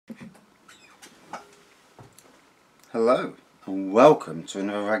Hello and welcome to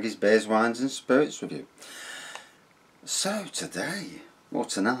another Raggy's Beers, Wines and Spirits review. So today, or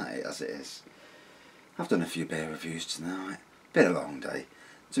tonight as it is, I've done a few beer reviews tonight. Been a long day.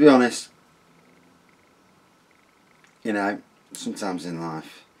 To be honest, you know, sometimes in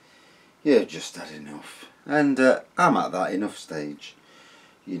life you've just had enough. And I'm at that enough stage.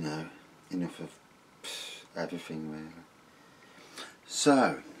 You know, enough of everything really.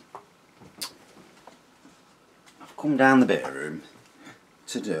 So come down the beer room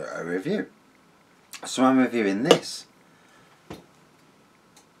to do a review. So I'm reviewing this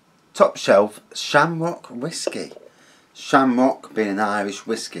top shelf Shamrock whiskey. Shamrock being an Irish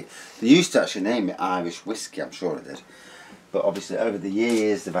whiskey. They used to actually name it Irish whiskey, I'm sure they did. But obviously over the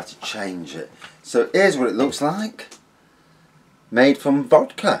years they've had to change it. So here's what it looks like. Made from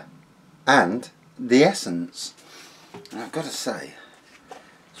vodka and the essence. And I've got to say,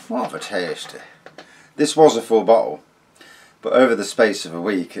 it's rather tasty. This was a full bottle, but over the space of a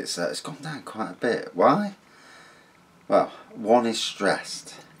week it's gone down quite a bit. Why? Well, one is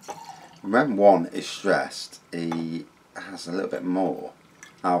stressed. When one is stressed, he has a little bit more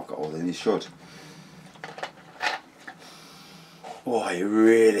alcohol than he should. Oh, you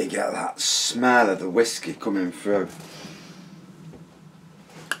really get that smell of the whiskey coming through.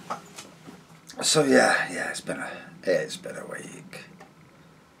 So yeah, it's been a week.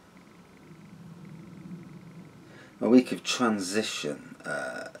 A week of transition,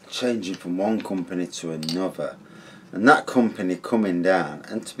 changing from one company to another, and that company coming down.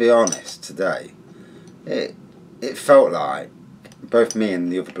 And to be honest, today it felt like both me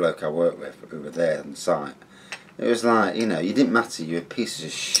and the other bloke I worked with who were there on site, it was like, you know, you didn't matter, you were pieces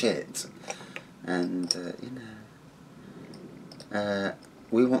of shit, and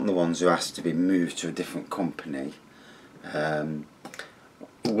we weren't the ones who asked to be moved to a different company.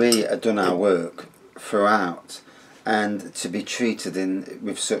 We had done our work throughout. And to be treated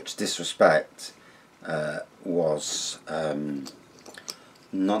with such disrespect was not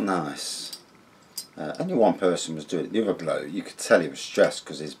nice. Only one person was doing it. The other bloke, you could tell he was stressed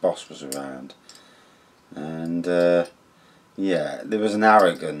because his boss was around. And yeah, there was an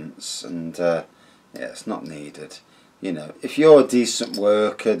arrogance, and yeah, it's not needed. You know, if you're a decent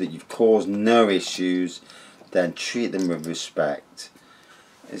worker, that you've caused no issues, then treat them with respect,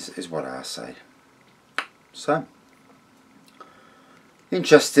 is what I say. So,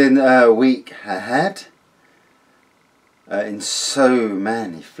 interesting week ahead in so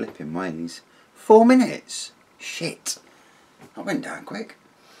many flipping ways. 4 minutes? Shit. I went down quick.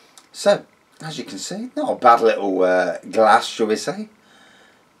 So, as you can see, not a bad little glass, shall we say.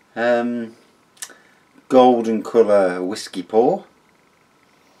 Golden colour whiskey pour.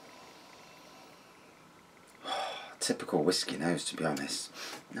 Typical whiskey nose, to be honest.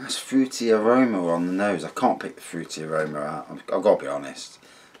 Nice fruity aroma on the nose. I can't pick the fruity aroma out. I've got to be honest.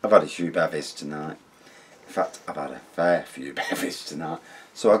 I've had a few bevies tonight. In fact, I've had a fair few bevies tonight.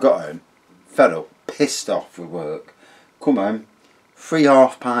 So I got home, fed up, pissed off with work. Come home,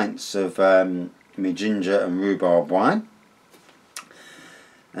 3.5 pints of my ginger and rhubarb wine.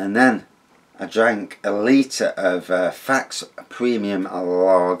 And then I drank a litre of Fax Premium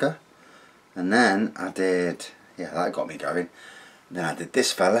Lager. And then I did... yeah, that got me going. Then I did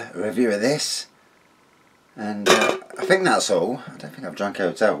this fella, a review of this. And I think that's all. I don't think I've drank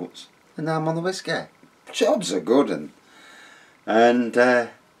out else. And now I'm on the whiskey. Jobs are good. And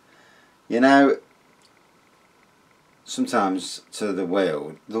you know, sometimes to the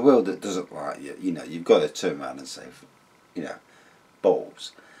world that doesn't like you, you know, you've got to turn around and say, you know,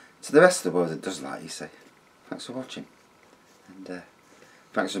 balls. To the rest of the world that does like you, say, thanks for watching. And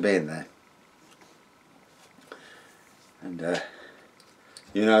thanks for being there. And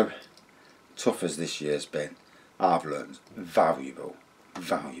you know, tough as this year's been, I've learned valuable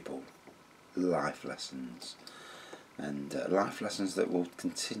life lessons, and life lessons that will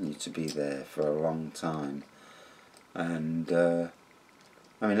continue to be there for a long time. And I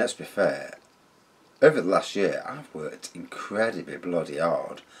mean, let's be fair, over the last year I've worked incredibly bloody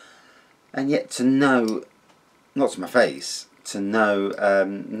hard, and yet to know, not to my face, to know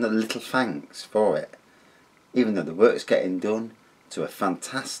little thanks for it. Even though the work's getting done to a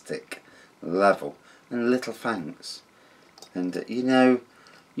fantastic level, and little thanks. And you know,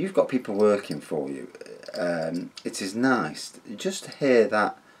 you've got people working for you. It is nice just to hear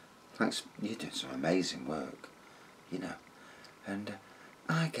that, thanks, you're doing some amazing work, you know. And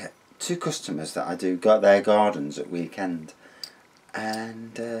I get 2 customers that I do got their gardens at weekend,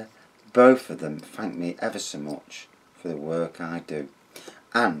 and both of them thank me ever so much for the work I do.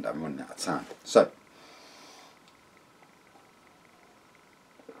 And I'm running out of time. So,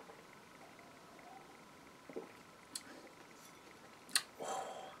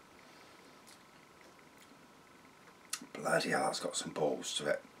 Bloody hell, that's got some balls to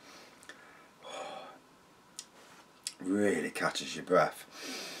it. Really catches your breath.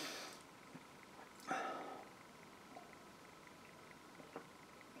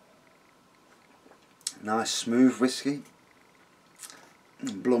 Nice smooth whiskey.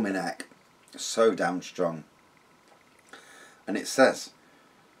 Blooming heck. So damn strong. And it says,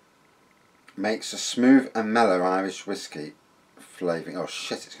 makes a smooth and mellow Irish whiskey flavouring. Oh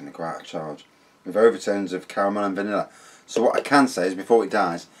shit, it's going to go out of charge. With overtones of caramel and vanilla. So what I can say is, before it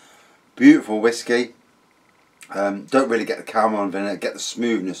dies, beautiful whiskey. Don't really get the caramel and vanilla, get the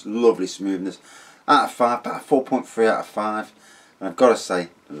smoothness, lovely smoothness. Out of 5, about 4.3 out of 5. And I've got to say,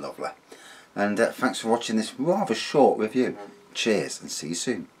 lovely. And thanks for watching this rather short review. Cheers and see you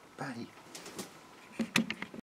soon. Bye.